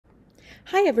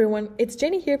Hi everyone, it's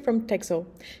Jenny here from TexAu.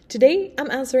 Today I'm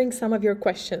answering some of your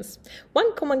questions.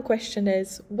 One common question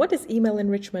is, what is email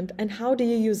enrichment and how do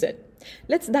you use it?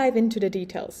 Let's dive into the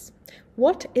details.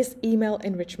 What is email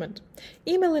enrichment?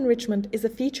 Email enrichment is a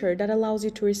feature that allows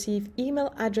you to receive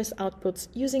email address outputs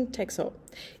using TexAu.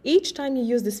 Each time you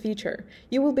use this feature,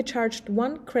 you will be charged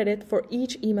 1 credit for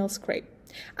each email scrape.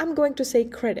 I'm going to say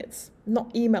credits,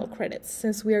 not email credits,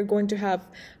 since we are going to have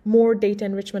more data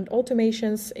enrichment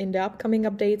automations in the upcoming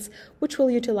updates, which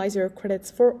will utilize your credits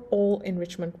for all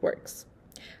enrichment works.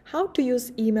 How to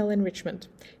use email enrichment?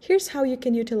 Here's how you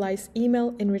can utilize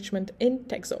email enrichment in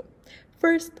TexAu.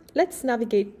 First, let's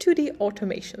navigate to the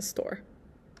automation store.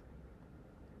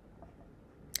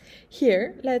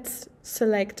 Here, let's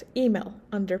select email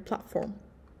under platform.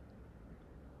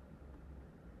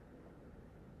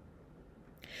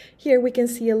 Here we can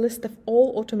see a list of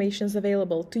all automations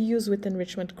available to use with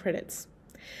enrichment credits.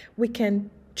 We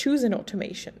can choose an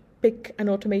automation, pick an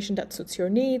automation that suits your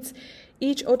needs.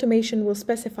 Each automation will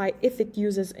specify if it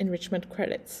uses enrichment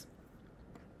credits.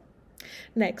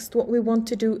 Next, what we want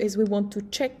to do is we want to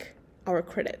check our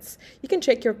credits. You can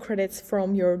check your credits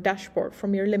from your dashboard,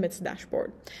 from your limits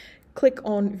dashboard. Click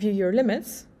on View Your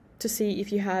Limits to see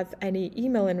if you have any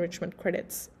email enrichment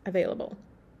credits available.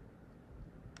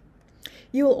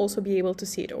 You will also be able to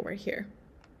see it over here.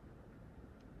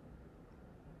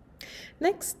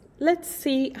 Next, let's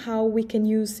see how we can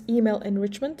use email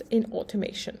enrichment in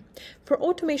automation. For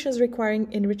automations requiring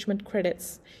enrichment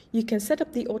credits, you can set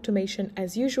up the automation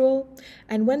as usual,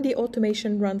 and when the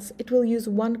automation runs, it will use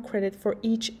 1 credit for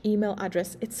each email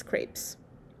address it scrapes.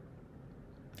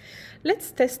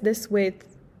 Let's test this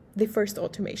with the first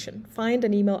automation. Find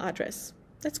an email address.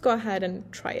 Let's go ahead and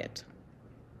try it.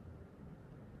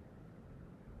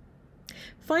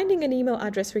 Finding an email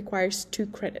address requires 2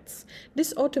 credits.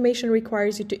 This automation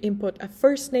requires you to input a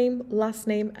first name, last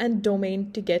name, and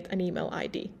domain to get an email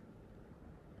ID.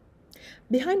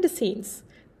 Behind the scenes,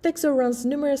 TexAu runs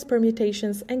numerous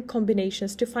permutations and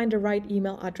combinations to find the right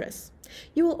email address.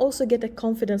 You will also get a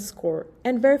confidence score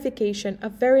and verification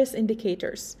of various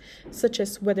indicators, such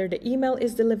as whether the email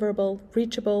is deliverable,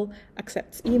 reachable,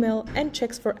 accepts email, and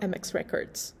checks for MX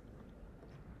records.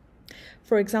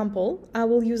 For example, I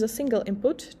will use a single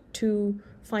input to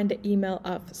find the email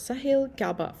of Sahil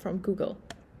Gaba from Google.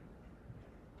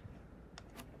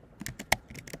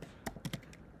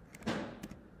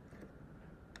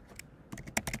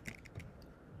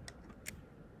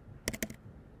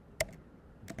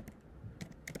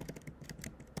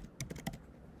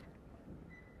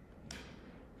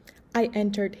 I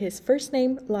entered his first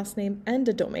name, last name, and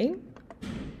the domain.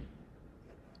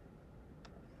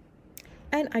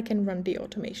 And I can run the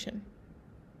automation.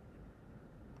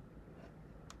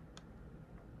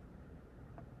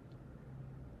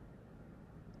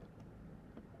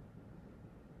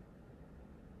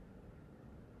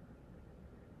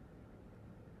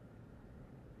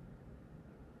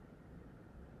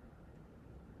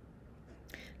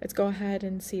 Let's go ahead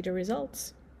and see the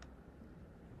results.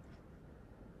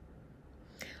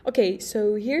 Okay,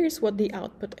 so here's what the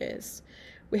output is.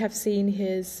 We have seen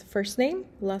his first name,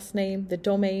 last name, the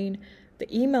domain, the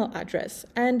email address,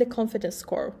 and the confidence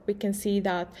score. We can see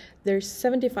that there's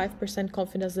 75%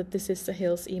 confidence that this is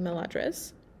Sahil's email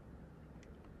address.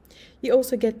 You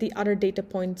also get the other data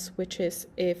points, which is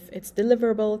if it's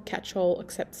deliverable, catch-all,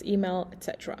 accepts email,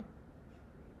 etc.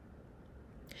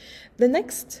 The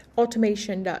next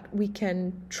automation that we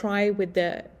can try with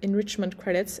the enrichment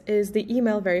credits is the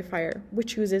email verifier,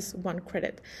 which uses 1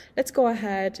 credit. Let's go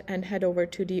ahead and head over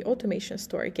to the automation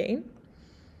store again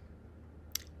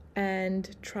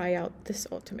and try out this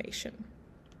automation.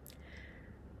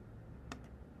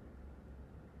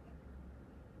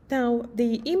 Now,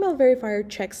 the email verifier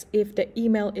checks if the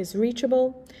email is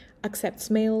reachable, accepts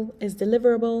mail, is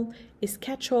deliverable, is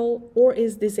catch-all, or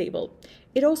is disabled.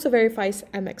 It also verifies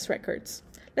MX records.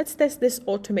 Let's test this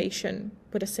automation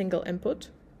with a single input.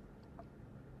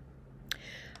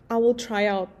 I will try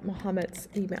out Mohammed's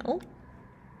email.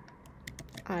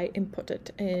 I input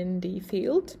it in the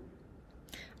field.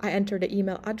 I enter the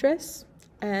email address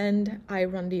and I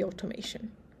run the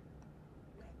automation.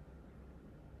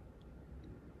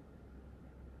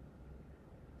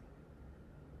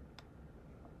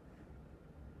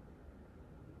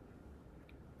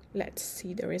 Let's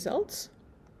see the results.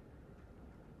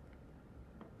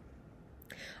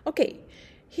 Okay,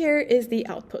 here is the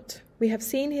output. We have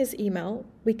seen his email.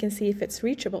 We can see if it's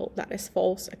reachable, that is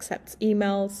false, accepts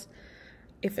emails,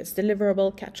 if it's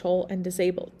deliverable, catch-all, and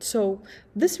disabled. So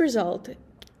this result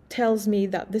tells me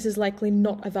that this is likely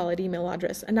not a valid email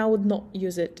address, and I would not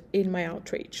use it in my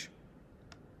outreach.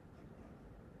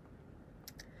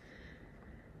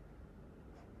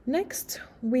 Next,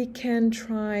 we can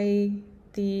try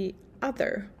the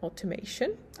other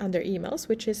automation under emails,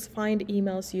 which is find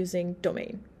emails using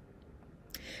domain.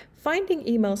 Finding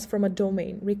emails from a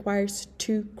domain requires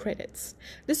 2 credits.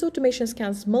 This automation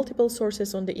scans multiple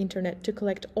sources on the internet to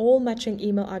collect all matching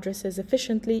email addresses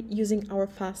efficiently using our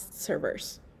fast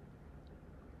servers.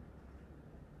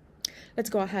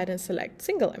 Let's go ahead and select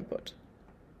single input.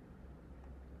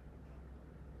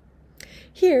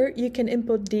 Here you can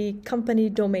input the company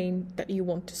domain that you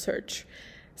want to search,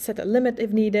 set a limit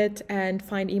if needed, and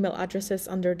find email addresses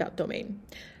under that domain.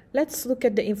 Let's look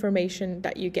at the information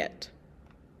that you get.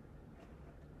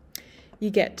 You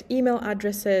get email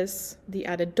addresses, the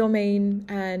added domain,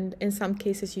 and in some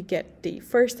cases you get the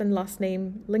first and last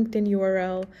name, LinkedIn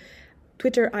URL,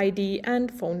 Twitter ID,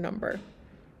 and phone number.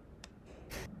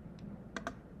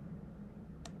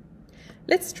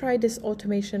 Let's try this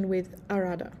automation with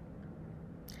Arada.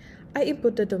 I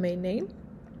input the domain name.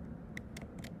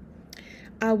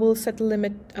 I will set a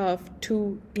limit of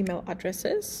 2 email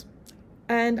addresses,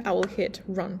 and I will hit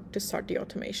run to start the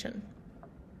automation.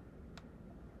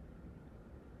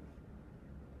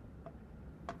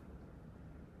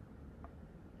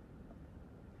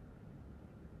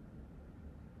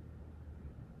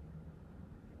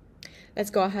 Let's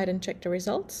go ahead and check the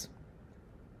results.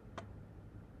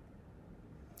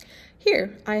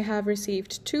 Here, I have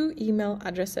received 2 email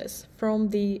addresses from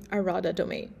the Arada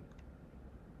domain.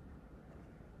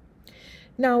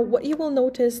 Now, what you will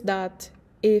notice that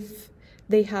if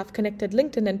they have connected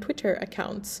LinkedIn and Twitter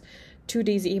accounts to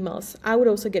these emails, I would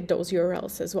also get those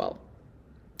URLs as well.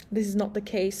 This is not the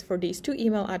case for these 2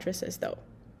 email addresses though.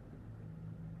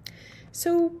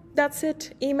 So that's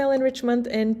it. Email enrichment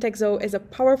in TexAu is a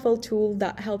powerful tool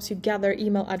that helps you gather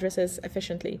email addresses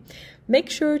efficiently. Make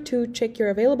sure to check your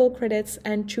available credits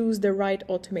and choose the right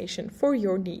automation for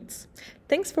your needs.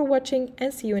 Thanks for watching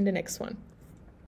and see you in the next one.